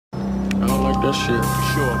like that shit.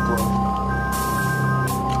 Sure, bro.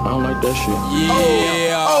 I don't like that shit.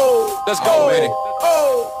 Yeah. Let's go, man.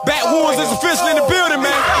 Backwoods is officially in the building,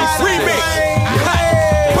 man. Remix.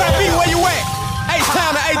 Brad B, where you at?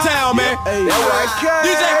 H-Town to A-Town, man.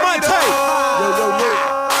 DJ Monte.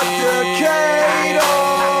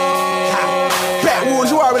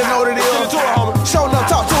 Backwoods, you already know what it is. Show enough,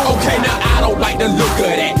 talk to him. Okay, now I don't like the look of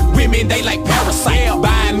that. Women, they like parasite.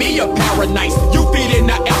 Buying me a paradise. You feeding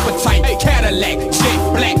the appetite. Cadillac, jet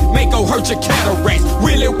black, make her hurt your cataracts.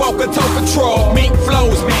 Willie Walker, toe control. Mink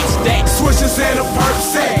flows, max stack. Switches in a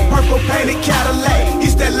Percocet, purple painted Cadillac.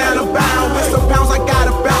 East Atlanta bound, with some pounds I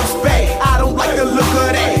gotta bounce back. I don't like the look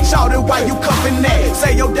of that. Shout it while you cuffin' that.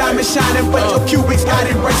 Say your diamond shining, but your cubics got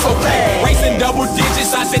it right so bad. Racing double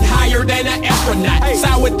digits, I sit higher than an astronaut.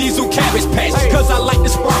 Sour diesel cabbage patch, cause I like to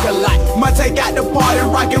spark a lot. Monte got the party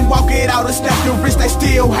rockin', walk it out and snap your wrist. They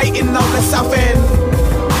still hating on the South End.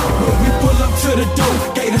 We pull up to the door,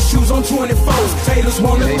 gator shoes on 24s. Haters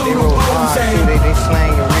wanna throw the bows at. They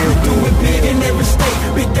slangin' real good. Doing big in every state,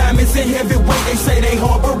 big diamonds in heavyweight. They say they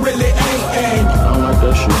hard, but really ain't. I don't like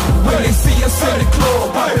that shit. When they see us in the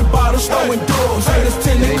club, popping bottles, throwing doors. Haters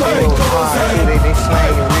tend to go and close. They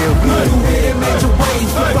slangin' real good. Do it in major ways,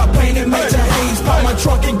 flip up paint in major haze. Pop my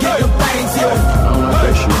trunk and get the bangs, yo. I don't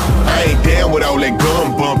like that shit. I ain't down with all that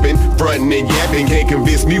gun bumping, frontin' and yapping. Can't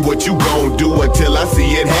convince me what you gon' do until I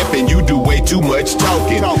see it happen. You do way too much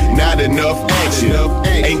talking, not enough action.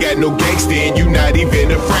 Ain't got no gangsta and you not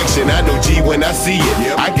even a fraction. I know G when I see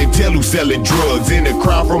it. I can tell who's selling drugs in the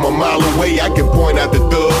crowd from a mile away. I can point out the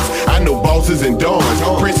thugs. I know bosses and dons,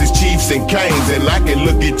 princes, chiefs, and kings. And I can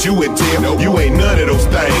look at you and tell you ain't none of those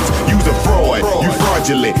things. You's a fraud, you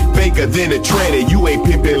fraudulent, faker than a tranny. You ain't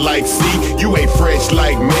pimpin' like C, you ain't fresh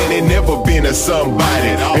like Manny. Never been a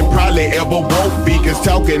somebody, and probably ever won't be. Cause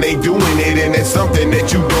talking ain't doing it, and that's something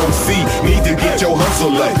that you don't see. Need to get your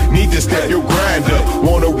hustle up, need to step your grind up.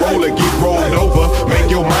 Wanna roll or get rolled over, make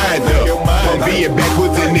your mind up. From being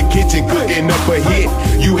backwards in the kitchen, cooking up a hit.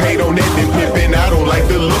 You hate on that, then pimpin', I don't like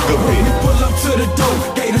the look of it. Pull up to the door,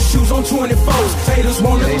 gator shoes on 24s. Haters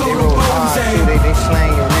wanna throw the bombs at. They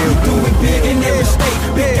slangin' real good. Doing big in every state,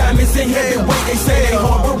 big diamonds in heavyweight. They say they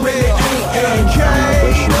hard, but really ain't.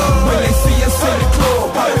 When they see us in the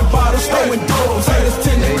club, popping bottles, throwing doors. Haters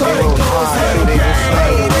tend to go and close.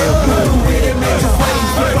 Do it in major ways,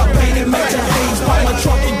 flip up paint in major haze. Pop my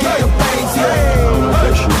trunk and get the bangs,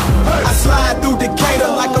 I slide through Decatur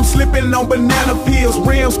like I'm slipping on banana peels.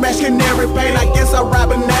 Rims smash canary paint, I guess I ride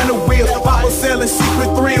banana wheels. Papa selling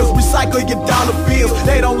secret thrills, recycle your dollar bills.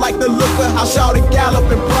 They don't like the look of how Shawty gallop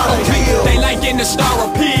and Prada heels. They like in the star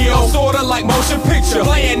appeal, sorta like motion picture.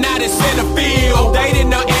 Playing out in center field,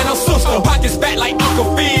 dating her and her sister. Pockets fat like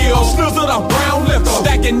Uncle Phil, snizzled on brown liquor.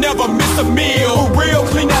 Stacking never miss a meal, real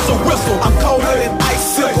clean as a whistle. I'm colder than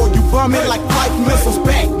icicle, you bumming like flight missiles.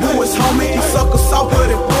 Backwoods, homie, you suckers softer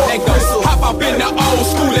than pork bristle. Hop up in the old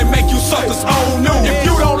school and make you suckers old new. If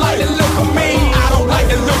you don't like the look of me, I don't like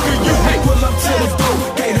the look of you. Hey, pull up to the door,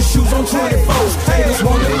 gator shoes on 24s. Haters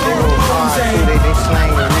wanna throw the bombs at. They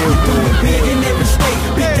slangin' real good. Doing big in every state,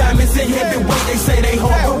 big diamonds in heavyweight. They say they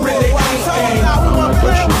hard, but really ain't.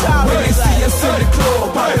 When they see us in the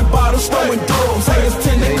club, popping bottles, throwing doors. Haters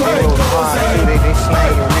tend to go and close. They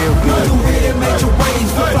slangin' real good. Do it in major ways,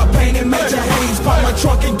 flip up paint in major haze. Pop my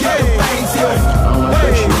trunk and get the bangs, I don't like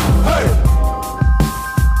that shit.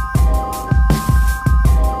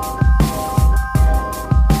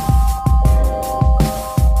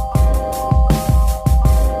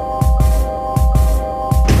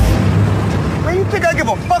 Think I give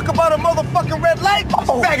a fuck about a motherfucking red light?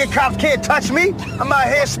 Faggot cops can't touch me. I'm out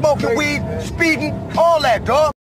here smoking weed, speeding, all that, dog.